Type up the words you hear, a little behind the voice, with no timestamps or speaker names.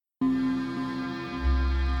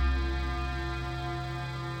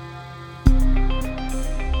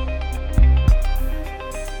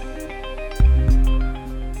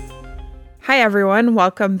Hi, everyone.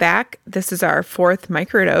 Welcome back. This is our fourth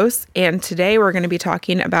microdose, and today we're going to be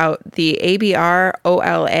talking about the ABR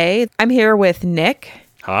OLA. I'm here with Nick.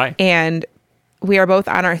 Hi. And we are both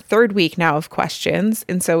on our third week now of questions,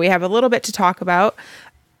 and so we have a little bit to talk about.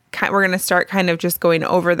 We're going to start kind of just going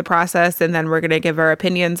over the process, and then we're going to give our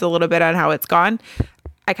opinions a little bit on how it's gone.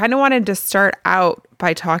 I kind of wanted to start out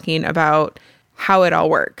by talking about how it all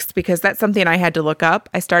works, because that's something I had to look up.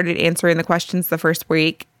 I started answering the questions the first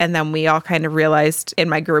week, and then we all kind of realized in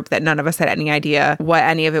my group that none of us had any idea what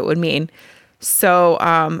any of it would mean. So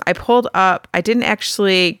I pulled up, I didn't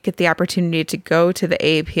actually get the opportunity to go to the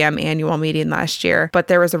AAPM annual meeting last year, but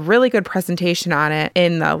there was a really good presentation on it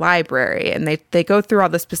in the library, and they go through all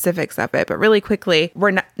the specifics of it. But really quickly,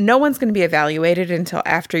 no one's going to be evaluated until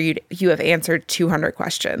after you have answered 200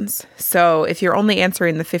 questions. So if you're only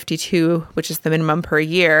answering the 52, which is the minimum per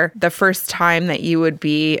year, the first time that you would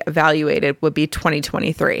be evaluated would be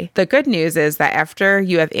 2023. The good news is that after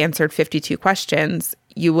you have answered 52 questions,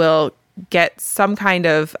 you will get some kind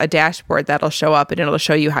of a dashboard that'll show up, and it'll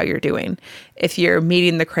show you how you're doing. If you're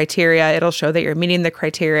meeting the criteria, it'll show that you're meeting the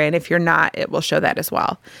criteria, and if you're not, it will show that as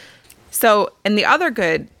well. So, and the other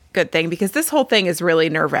good thing, because this whole thing is really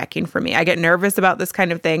nerve-wracking for me. I get nervous about this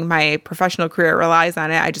kind of thing. My professional career relies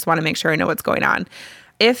on it. I just want to make sure I know what's going on.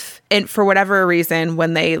 If, and for whatever reason,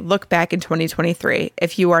 when they look back in 2023,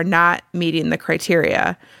 if you are not meeting the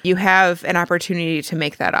criteria, you have an opportunity to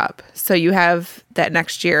make that up. So you have that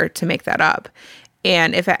next year to make that up.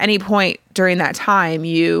 And if at any point during that time,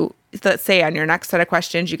 let's say on your next set of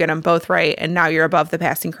questions, you get them both right, and now you're above the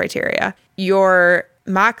passing criteria, your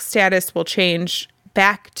mock status will change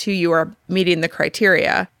back to your meeting the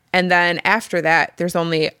criteria. And then after that, there's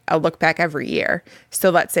only a look back every year. So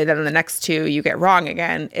let's say that on the next two, you get wrong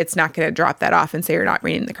again. It's not going to drop that off and say you're not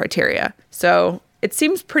meeting the criteria. So it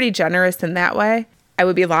seems pretty generous in that way. I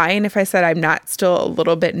would be lying if I said I'm not still a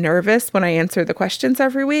little bit nervous when I answer the questions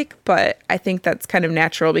every week, but I think that's kind of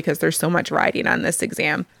natural because there's so much riding on this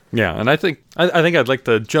exam. Yeah, and I think I'd like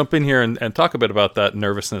to jump in here and talk a bit about that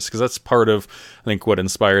nervousness, because that's part of, I think, what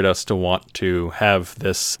inspired us to want to have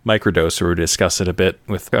this microdose, where we discuss it a bit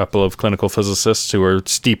with a couple of clinical physicists who are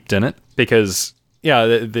steeped in it. Because, yeah,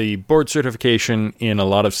 the board certification in a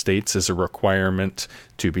lot of states is a requirement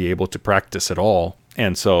to be able to practice at all.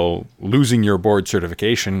 And so losing your board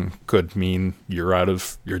certification could mean you're out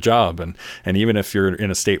of your job. And even if you're in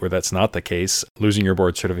a state where that's not the case, losing your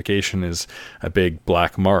board certification is a big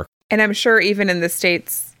black mark. And I'm sure even in the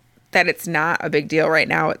states that it's not a big deal right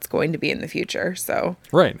now, it's going to be in the future. So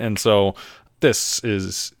right. And so this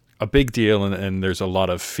is a big deal, and there's a lot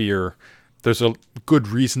of fear. There's a good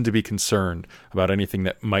reason to be concerned about anything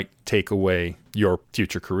that might take away your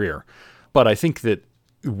future career. But I think that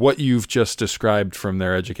what you've just described from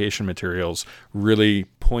their education materials really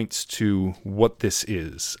points to what this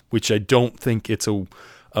is, which I don't think it's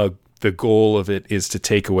the goal of it is to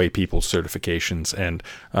take away people's certifications and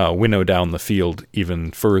winnow down the field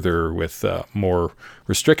even further with more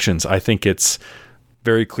restrictions. I think it's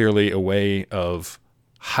very clearly a way of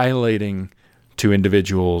highlighting to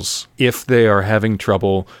individuals if they are having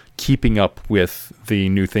trouble keeping up with the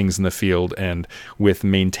new things in the field and with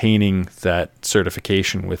maintaining that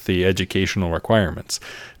certification with the educational requirements.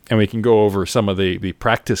 And we can go over some of the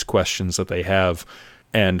practice questions that they have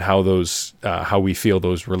and how we feel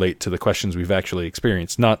those relate to the questions we've actually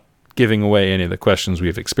experienced, not giving away any of the questions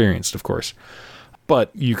we've experienced, of course.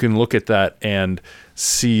 But you can look at that and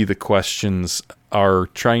see the questions are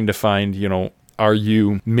trying to find, are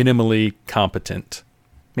you minimally competent?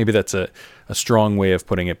 Maybe that's a strong way of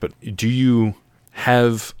putting it, but do you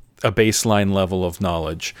have a baseline level of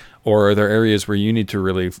knowledge, or are there areas where you need to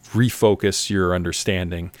really refocus your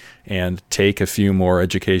understanding and take a few more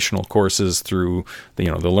educational courses through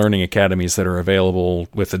the learning academies that are available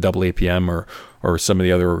with the AAPM or some of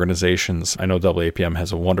the other organizations? I know AAPM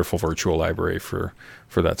has a wonderful virtual library for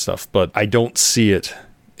that stuff, but I don't see it,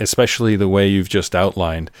 especially the way you've just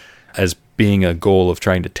outlined, as being a goal of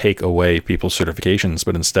trying to take away people's certifications,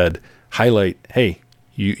 but instead highlight, hey,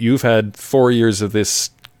 you've had 4 years of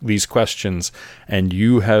these questions, and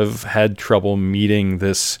you have had trouble meeting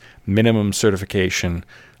this minimum certification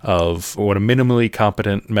of what a minimally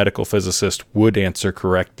competent medical physicist would answer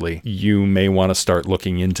correctly. You may want to start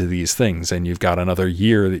looking into these things, and you've got another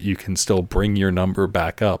year that you can still bring your number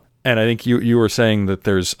back up. And I think you were saying that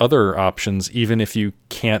there's other options even if you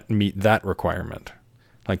can't meet that requirement.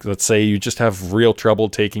 Like, let's say you just have real trouble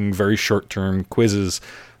taking very short-term quizzes,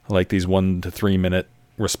 like these 1 to 3 minute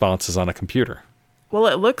responses on a computer. Well,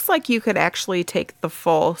 it looks like you could actually take the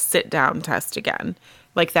full sit-down test again.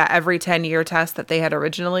 like that every 10-year test that they had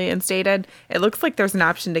originally instated. It looks like there's an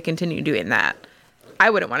option to continue doing that. I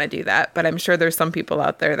wouldn't want to do that, but I'm sure there's some people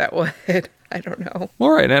out there that would. I don't know.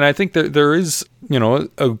 All right. And I think that there is,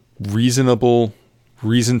 a reasonable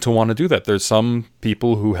reason to want to do that. There's some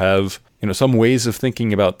people who have, some ways of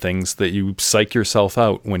thinking about things that you psych yourself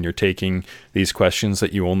out when you're taking these questions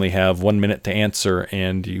that you only have 1 minute to answer,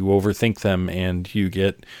 and you overthink them, and you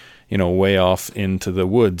get, way off into the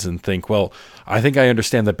woods and think, well, I think I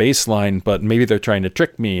understand the baseline, but maybe they're trying to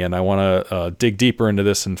trick me, and I want to dig deeper into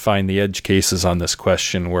this and find the edge cases on this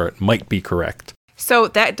question where it might be correct. So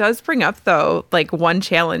that does bring up, though, like one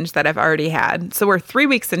challenge that I've already had. So we're 3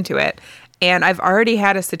 weeks into it, and I've already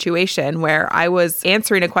had a situation where I was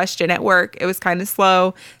answering a question at work. It was kind of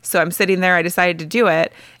slow, so I'm sitting there. I decided to do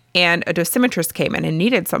it, and a dosimetrist came in and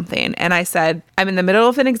needed something. And I said, I'm in the middle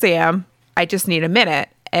of an exam. I just need a minute.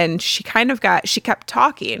 And she kept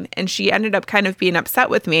talking, and she ended up kind of being upset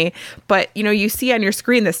with me. But, you see on your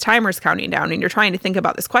screen this timer's counting down, and you're trying to think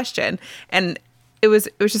about this question. And it was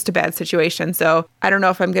just a bad situation. So I don't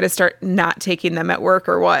know if I'm going to start not taking them at work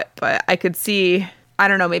or what, but I could see, I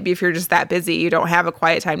don't know, maybe if you're just that busy, you don't have a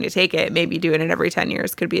quiet time to take it, maybe doing it every 10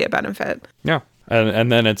 years could be a benefit. Yeah. And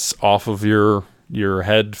then it's off of your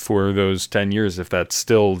head for those 10 years if that's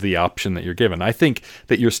still the option that you're given. I think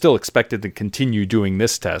that you're still expected to continue doing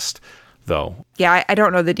this test, though. Yeah, I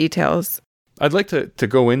don't know the details. I'd like to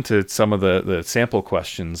go into some of the sample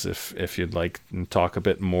questions if you'd like, and talk a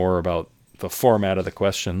bit more about the format of the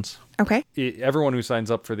questions. Okay. Everyone who signs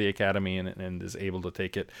up for the Academy and is able to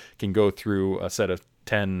take it can go through a set of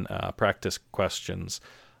 10 practice questions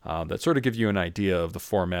that sort of give you an idea of the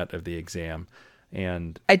format of the exam.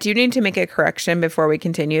 And I do need to make a correction before we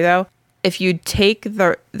continue, though. If you take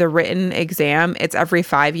the written exam, it's every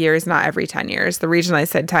 5 years, not every 10 years. The reason I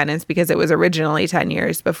said 10 is because it was originally 10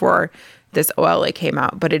 years before this OLA came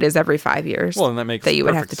out, but it is every 5 years. Well, and that makes that you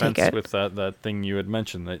would have perfect to take sense it. with that thing you had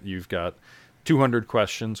mentioned, that you've got 200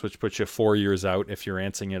 questions, which puts you 4 years out if you're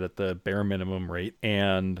answering it at the bare minimum rate,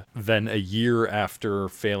 and then a year after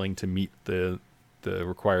failing to meet the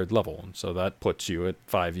required level. And so that puts you at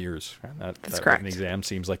 5 years. That's correct. An exam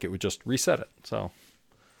seems like it would just reset it. So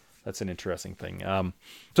that's an interesting thing.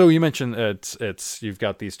 So you mentioned it's you've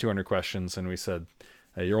got these 200 questions, and we said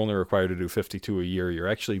you're only required to do 52 a year. You're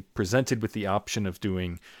actually presented with the option of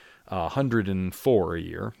doing 104 a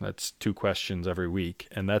year. That's 2 questions every week.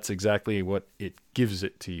 And that's exactly what it gives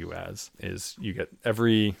it to you as, is you get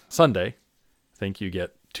every Sunday, I think you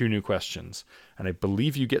get 2 new questions. And I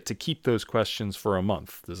believe you get to keep those questions for a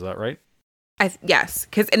month. Is that right? Yes,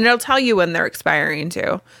 and it'll tell you when they're expiring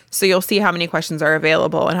too. So you'll see how many questions are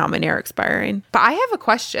available and how many are expiring. But I have a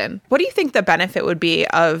question. What do you think the benefit would be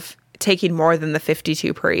of taking more than the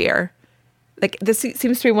 52 per year? Like, this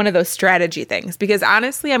seems to be one of those strategy things, because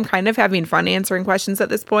honestly, I'm kind of having fun answering questions at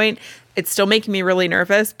this point. It's still making me really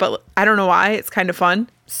nervous, but I don't know why. It's kind of fun.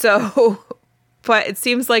 So, but it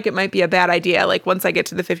seems like it might be a bad idea. Like, once I get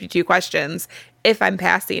to the 52 questions, if I'm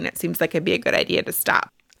passing, it seems like it'd be a good idea to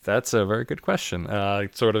stop. That's a very good question.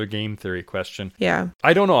 Sort of a game theory question. Yeah.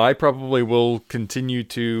 I don't know. I probably will continue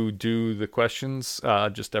to do the questions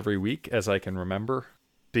just every week as I can remember,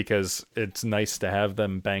 because it's nice to have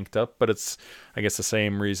them banked up. But it's, I guess, the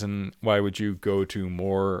same reason why would you go to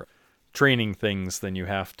more training things than you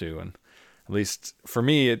have to. And at least for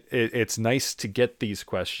me, it's nice to get these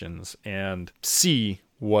questions and see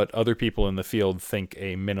what other people in the field think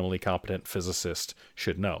a minimally competent physicist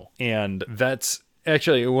should know. And that's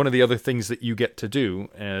actually one of the other things that you get to do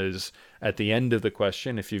is at the end of the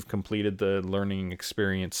question, if you've completed the learning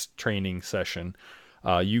experience training session,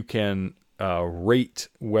 you can rate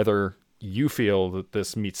whether you feel that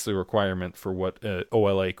this meets the requirement for what an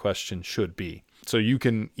OLA question should be. So you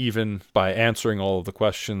can, even by answering all of the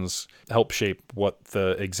questions, help shape what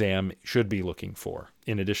the exam should be looking for.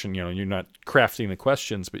 In addition, you're not crafting the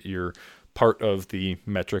questions, but you're part of the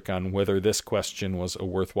metric on whether this question was a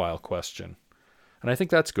worthwhile question. And I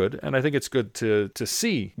think that's good. And I think it's good to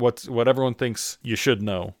see what everyone thinks you should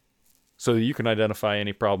know, so that you can identify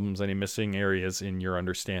any problems, any missing areas in your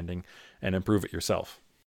understanding, and improve it yourself.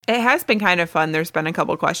 It has been kind of fun. There's been a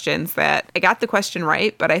couple questions that I got the question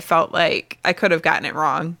right, but I felt like I could have gotten it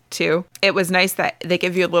wrong too. It was nice that they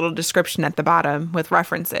give you a little description at the bottom with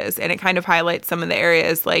references, and it kind of highlights some of the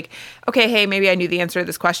areas like, okay, hey, maybe I knew the answer to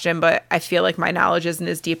this question, but I feel like my knowledge isn't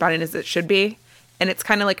as deep on it as it should be. And it's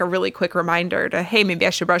kind of like a really quick reminder to, hey, maybe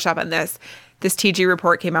I should brush up on this. This TG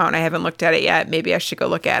report came out and I haven't looked at it yet. Maybe I should go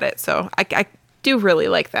look at it. So I do really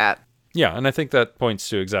like that. Yeah, and I think that points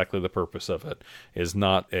to exactly the purpose of it, is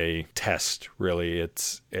not a test, really.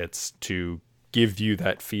 It's to give you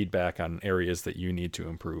that feedback on areas that you need to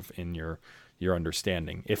improve in your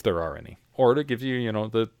understanding, if there are any, or to give you,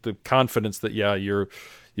 the confidence that, yeah, you're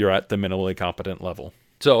at the minimally competent level.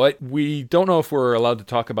 So we don't know if we're allowed to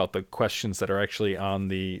talk about the questions that are actually on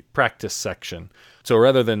the practice section. So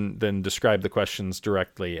rather than describe the questions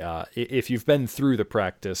directly, if you've been through the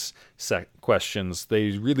practice questions,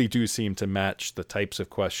 they really do seem to match the types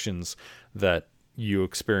of questions that you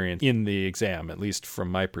experience in the exam, at least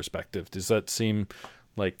from my perspective. Does that seem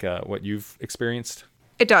like what you've experienced?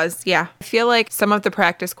 It does, yeah. I feel like some of the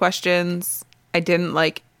practice questions I didn't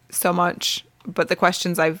like so much, but the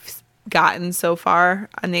questions I've gotten so far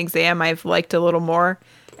on the exam I've liked a little more.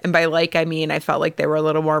 And by like, I mean I felt like they were a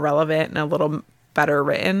little more relevant and a little better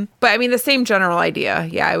written. But I mean, the same general idea.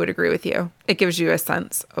 Yeah, I would agree with you. It gives you a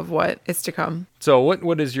sense of what is to come. So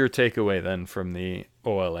what is your takeaway then from the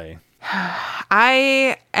OLA?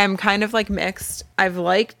 I am kind of like mixed. I've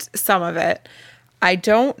liked some of it. I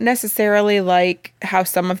don't necessarily like how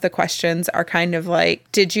some of the questions are kind of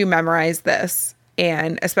like, did you memorize this?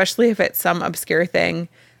 And especially if it's some obscure thing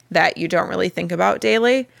that you don't really think about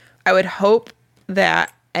daily. I would hope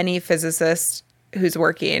that any physicist who's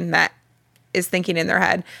working that is thinking in their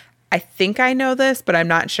head, I think I know this, but I'm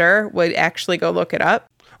not sure, would actually go look it up.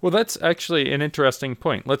 Well, that's actually an interesting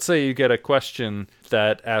point. Let's say you get a question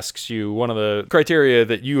that asks you one of the criteria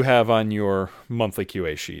that you have on your monthly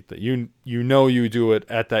QA sheet, that you do it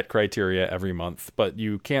at that criteria every month, but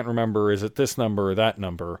you can't remember, is it this number or that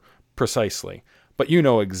number precisely? But you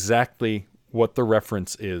know exactly what the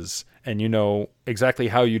reference is, and you know exactly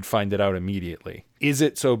how you'd find it out immediately. Is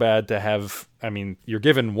it so bad to have, you're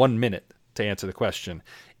given 1 minute to answer the question.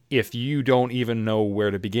 If you don't even know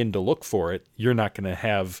where to begin to look for it, you're not going to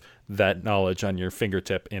have that knowledge on your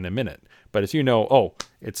fingertip in a minute. But if you know, oh,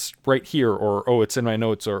 it's right here, or oh, it's in my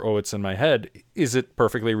notes, or oh, it's in my head, is it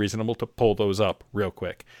perfectly reasonable to pull those up real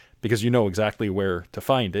quick? Because you know exactly where to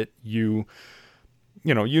find it. You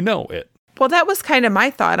know it. Well, that was kind of my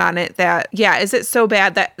thought on it, that, yeah, is it so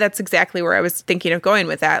bad? That's exactly where I was thinking of going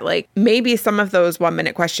with that. Like, maybe some of those 1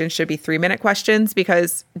 minute questions should be 3 minute questions,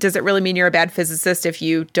 because does it really mean you're a bad physicist if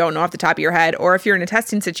you don't know off the top of your head? Or if you're in a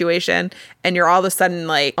testing situation and you're all of a sudden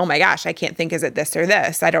like, oh my gosh, I can't think, is it this or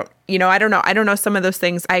this? I don't know. I don't know some of those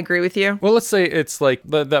things. I agree with you. Well, let's say it's like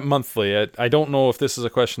that monthly. I don't know if this is a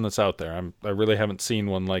question that's out there. I really haven't seen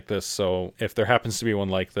one like this. So if there happens to be one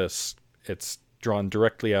like this, it's drawn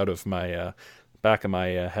directly out of my back of my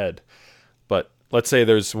head. But let's say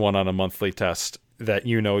there's one on a monthly test that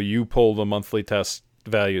you pull the monthly test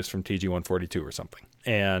values from TG142 or something,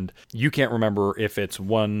 and you can't remember if it's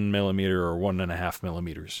 1 millimeter or 1.5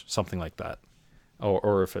 millimeters, something like that,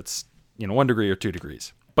 or if it's 1 degree or 2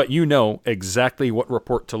 degrees. But you know exactly what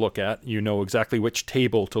report to look at. You know exactly which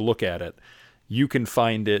table to look at it. You can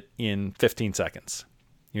find it in 15 seconds.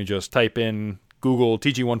 You just type in Google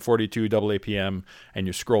TG142 AAPM, and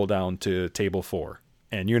you scroll down to table 4.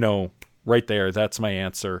 And right there, that's my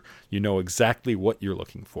answer. You know exactly what you're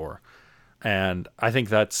looking for. And I think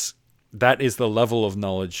that is the level of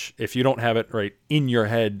knowledge. If you don't have it right in your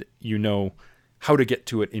head, you know how to get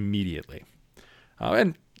to it immediately.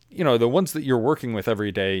 And the ones that you're working with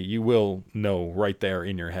every day, you will know right there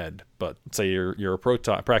in your head. But say you're a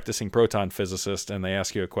practicing proton physicist, and they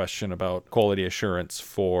ask you a question about quality assurance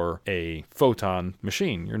for a photon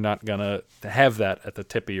machine. You're not going to have that at the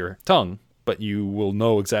tip of your tongue, but you will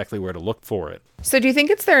know exactly where to look for it. So do you think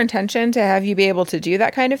it's their intention to have you be able to do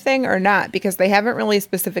that kind of thing or not? Because they haven't really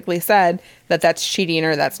specifically said that that's cheating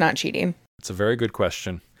or that's not cheating. It's a very good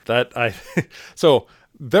question. So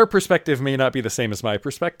their perspective may not be the same as my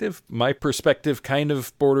perspective. My perspective kind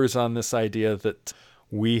of borders on this idea that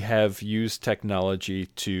we have used technology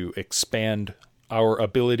to expand our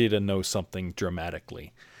ability to know something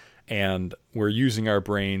dramatically. And we're using our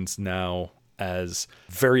brains now as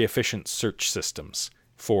very efficient search systems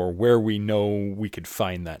for where we know we could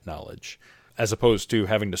find that knowledge, as opposed to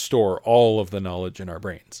having to store all of the knowledge in our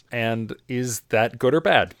brains. And is that good or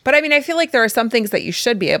bad? But I feel like there are some things that you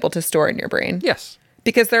should be able to store in your brain. Yes.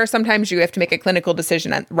 Because there are sometimes you have to make a clinical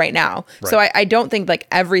decision right now. Right. So I don't think like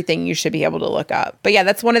everything you should be able to look up. But yeah,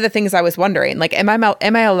 that's one of the things I was wondering. Like, am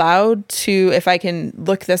I allowed to, if I can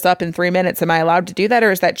look this up in 3 minutes, am I allowed to do that, or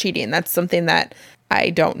is that cheating? That's something that I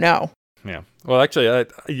don't know. Yeah. Well, actually,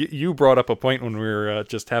 you brought up a point when we were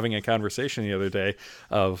just having a conversation the other day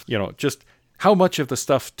of, just how much of the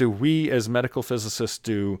stuff do we as medical physicists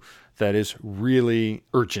do that is really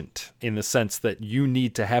urgent, in the sense that you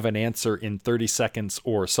need to have an answer in 30 seconds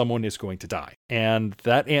or someone is going to die. And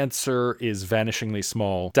that answer is vanishingly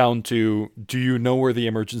small, down to, do you know where the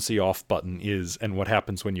emergency off button is and what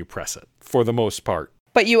happens when you press it? For the most part,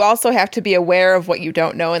 But you also have to be aware of what you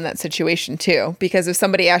don't know in that situation too, because if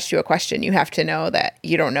somebody asks you a question, you have to know that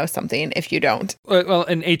you don't know something if you don't. Well,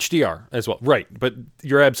 and HDR as well. Right. But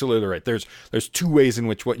you're absolutely right. There's two ways in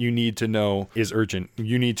which what you need to know is urgent.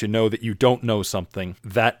 You need to know that you don't know something,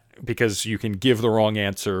 that because you can give the wrong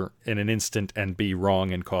answer in an instant and be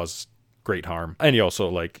wrong and cause great harm. And you also,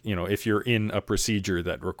 like, you know, if you're in a procedure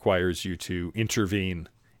that requires you to intervene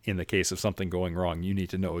in the case of something going wrong, you need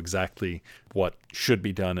to know exactly what should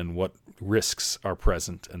be done and what risks are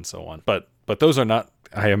present and so on. But those are not,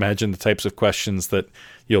 I imagine, the types of questions that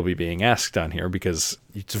you'll be being asked on here, because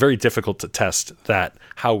it's very difficult to test that.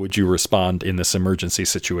 How would you respond in this emergency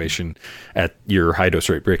situation at your high-dose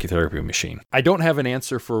rate brachytherapy machine? I don't have an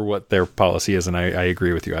answer for what their policy is, and I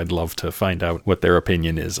agree with you. I'd love to find out what their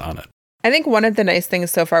opinion is on it. I think one of the nice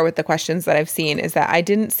things so far with the questions that I've seen is that I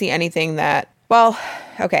didn't see anything that, well,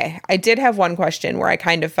 okay, I did have one question where I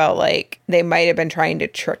kind of felt like they might have been trying to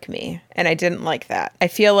trick me, and I didn't like that. I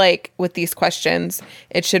feel like with these questions,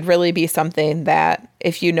 it should really be something that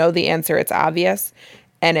if you know the answer, it's obvious.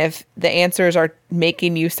 And if the answers are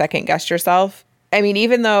making you second guess yourself, I mean,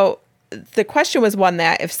 even though the question was one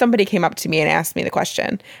that if somebody came up to me and asked me the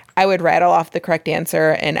question, I would rattle off the correct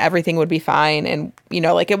answer and everything would be fine. And, you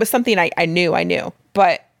know, like it was something I knew.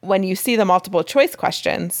 But when you see the multiple choice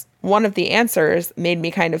questions, one of the answers made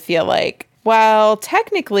me kind of feel like, well,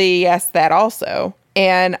 technically, yes, that also.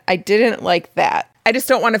 And I didn't like that. I just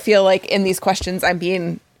don't want to feel like in these questions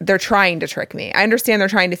they're trying to trick me. I understand they're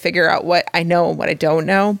trying to figure out what I know and what I don't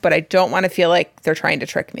know, but I don't want to feel like they're trying to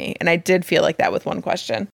trick me. And I did feel like that with one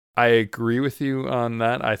question. I agree with you on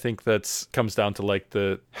that. I think that's comes down to like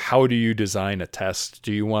how do you design a test?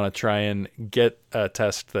 Do you want to try and get a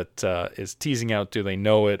test that is teasing out, do they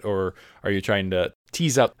know it? Or are you trying to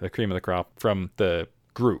tease out the cream of the crop from the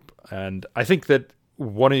group? And I think that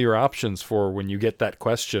one of your options for when you get that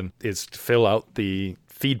question is to fill out the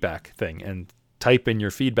feedback thing and type in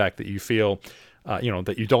your feedback that you feel,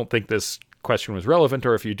 that you don't think this question was relevant,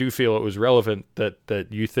 or if you do feel it was relevant, that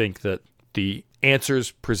you think that the answers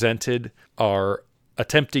presented are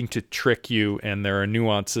attempting to trick you and there are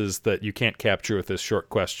nuances that you can't capture with this short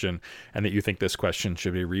question, and that you think this question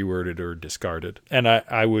should be reworded or discarded. And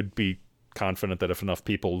I would be confident that if enough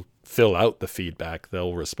people fill out the feedback,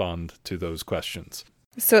 they'll respond to those questions.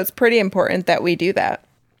 So it's pretty important that we do that.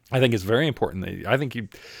 I think it's very important. I think you,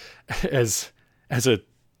 as a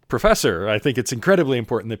professor, I think it's incredibly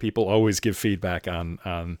important that people always give feedback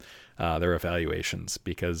on their evaluations,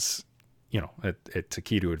 because it's a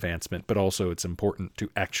key to advancement, but also it's important to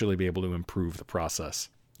actually be able to improve the process.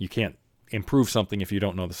 You can't improve something if you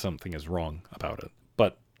don't know that something is wrong about it.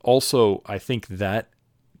 But also, I think that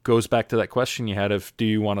goes back to that question you had of, do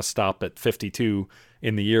you want to stop at 52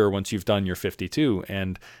 in the year once you've done your 52?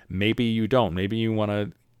 And maybe you don't. Maybe you want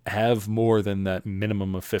to have more than that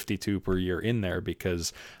minimum of 52 per year in there,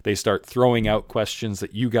 because they start throwing out questions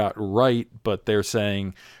that you got right, but they're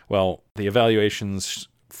saying, well, the evaluations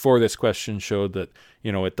for this question showed that,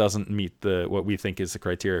 it doesn't meet what we think is the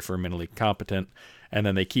criteria for mentally competent. And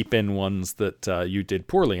then they keep in ones that you did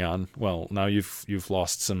poorly on. Well, now you've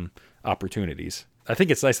lost some opportunities. I think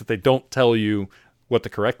it's nice that they don't tell you what the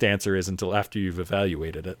correct answer is until after you've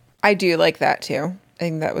evaluated it. I do like that too. I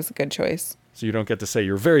think that was a good choice. So you don't get to say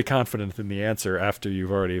you're very confident in the answer after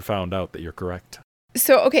you've already found out that you're correct.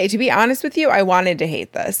 So, okay, to be honest with you, I wanted to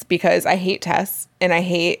hate this because I hate tests and I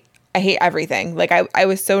hate everything. Like I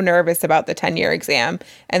was so nervous about the 10-year exam,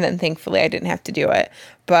 and then thankfully I didn't have to do it.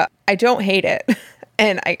 But I don't hate it.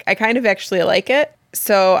 And I kind of actually like it.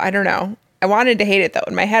 So I don't know. I wanted to hate it though.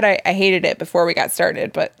 In my head, I hated it before we got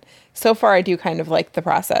started. But so far I do kind of like the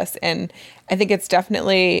process. And I think it's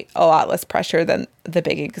definitely a lot less pressure than the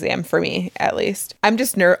big exam for me, at least.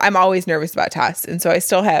 I'm always nervous about tests. And so I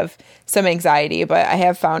still have some anxiety, but I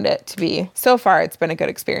have found it to be, so far it's been a good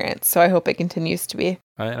experience. So I hope it continues to be.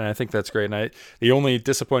 And I think that's great. And the only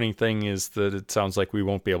disappointing thing is that it sounds like we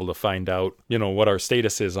won't be able to find out, what our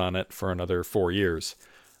status is on it for another 4 years.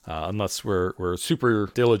 Unless we're super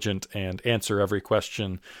diligent and answer every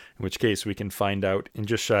question, in which case we can find out in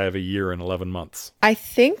just shy of a year and 11 months. I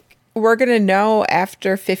think we're going to know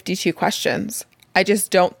after 52 questions. I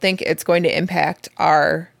just don't think it's going to impact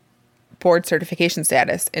our board certification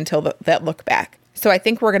status until that look back. So I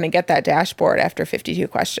think we're going to get that dashboard after 52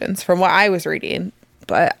 questions from what I was reading,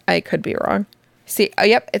 but I could be wrong. See,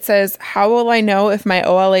 yep, it says, how will I know if my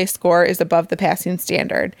OLA score is above the passing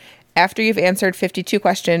standard? After you've answered 52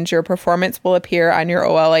 questions, your performance will appear on your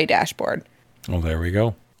OLA dashboard. Well, there we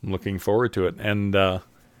go. I'm looking forward to it. And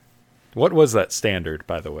what was that standard,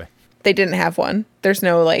 by the way? They didn't have one. There's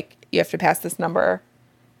no, you have to pass this number.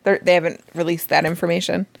 They haven't released that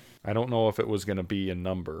information. I don't know if it was going to be a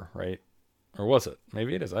number, right? Or was it?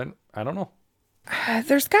 Maybe it is. I don't know.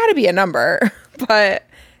 There's got to be a number, but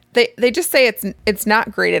they just say it's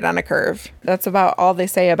not graded on a curve. That's about all they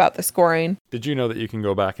say about the scoring. Did you know that you can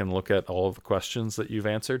go back and look at all of the questions that you've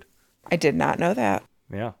answered? I did not know that.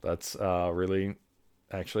 Yeah, that's really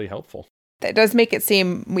actually helpful. That does make it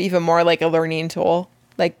seem even more like a learning tool.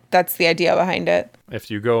 Like, that's the idea behind it.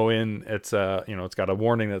 If you go in, it's it's got a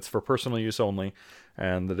warning that's for personal use only,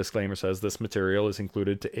 and the disclaimer says this material is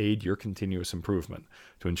included to aid your continuous improvement.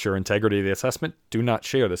 To ensure integrity of the assessment, do not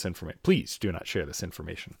share this information. Please do not share this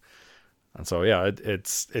information. And so, yeah,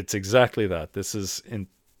 it's exactly that. This is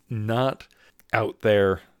not out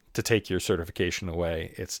there to take your certification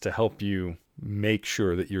away. It's to help you make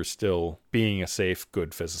sure that you're still being a safe,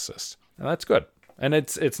 good physicist. And that's good. And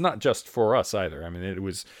it's not just for us either. I mean,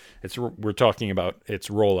 we're talking about its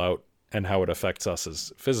rollout and how it affects us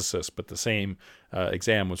as physicists, but the same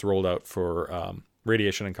exam was rolled out for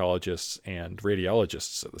radiation oncologists and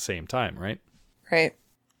radiologists at the same time, right? Right.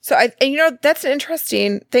 So, that's an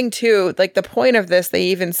interesting thing too. Like, the point of this, they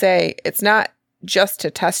even say it's not just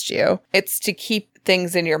to test you, it's to keep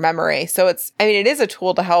things in your memory. So it is a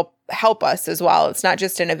tool to help us as well. It's not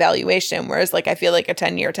just an evaluation, whereas I feel like a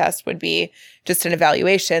 10-year test would be just an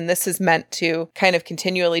evaluation. This is meant to kind of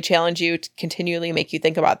continually challenge you, to continually make you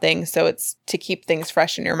think about things. So it's to keep things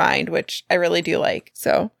fresh in your mind, which I really do like.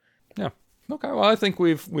 So yeah. Okay. Well, I think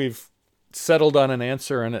we've settled on an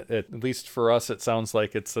answer, and at least for us, it sounds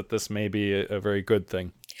like this may be a very good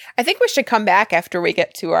thing. I think we should come back after we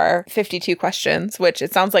get to our 52 questions, which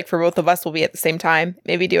it sounds like for both of us will be at the same time.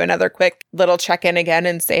 Maybe do another quick little check-in again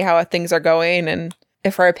and say how things are going and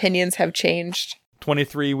if our opinions have changed.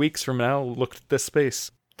 23 weeks from now, look at this space.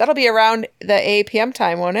 That'll be around the AAPM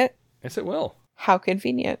time, won't it? Yes, it will. How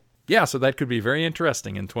convenient. Yeah, so that could be very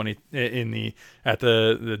interesting at the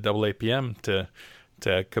AAPM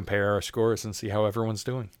to compare our scores and see how everyone's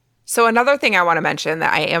doing. So another thing I want to mention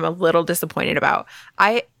that I am a little disappointed about,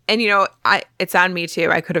 it's on me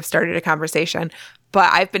too. I could have started a conversation, but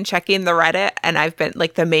I've been checking the Reddit, and I've been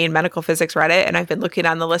the main medical physics Reddit, and I've been looking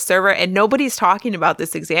on the list server, and nobody's talking about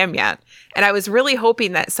this exam yet. And I was really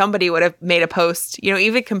hoping that somebody would have made a post,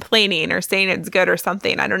 even complaining or saying it's good or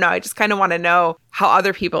something. I don't know. I just kind of want to know how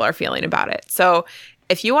other people are feeling about it. So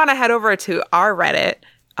if you want to head over to our Reddit,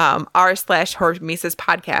 r/Hormesis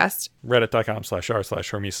podcast,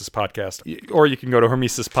 reddit.com/r/Hormesis podcast, or you can go to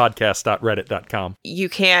hormesispodcast.reddit.com. You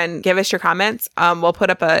can give us your comments. We'll put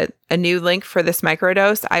up a new link for this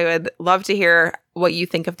microdose. I would love to hear what you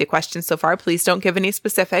think of the questions so far. Please don't give any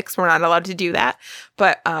specifics. We're not allowed to do that.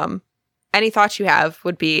 But any thoughts you have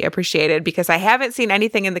would be appreciated, because I haven't seen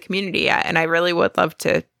anything in the community yet, and I really would love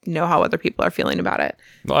to know how other people are feeling about it.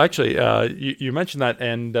 Well, actually, you mentioned that,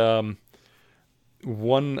 and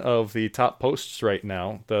one of the top posts right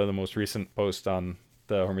now, the most recent post on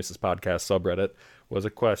the Hormesis Podcast subreddit, was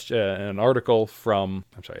it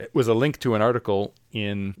was a link to an article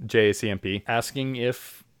in JACMP asking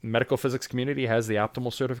if medical physics community has the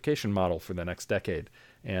optimal certification model for the next decade.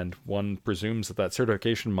 And one presumes that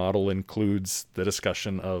certification model includes the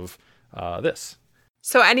discussion of this.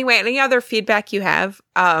 So anyway, any other feedback you have,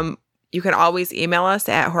 you can always email us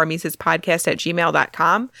at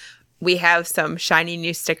hormesispodcast@gmail.com. We have some shiny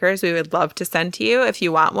new stickers we would love to send to you. If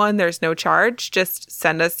you want one, there's no charge. Just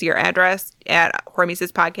send us your address at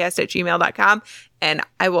hormesispodcast@gmail.com, and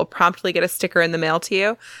I will promptly get a sticker in the mail to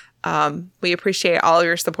you. We appreciate all of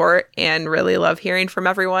your support and really love hearing from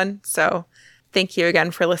everyone. So thank you again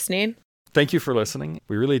for listening. Thank you for listening.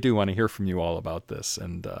 We really do want to hear from you all about this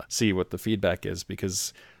and see what the feedback is,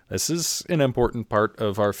 because this is an important part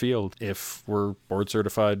of our field. If we're board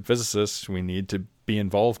certified physicists, we need to be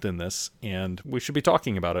involved in this, and we should be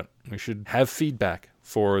talking about it. We should have feedback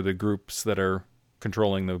for the groups that are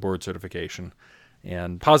controlling the board certification.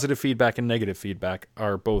 And positive feedback and negative feedback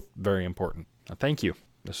are both very important. Thank you.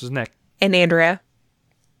 This is Nick. And Andrea.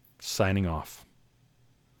 Signing off.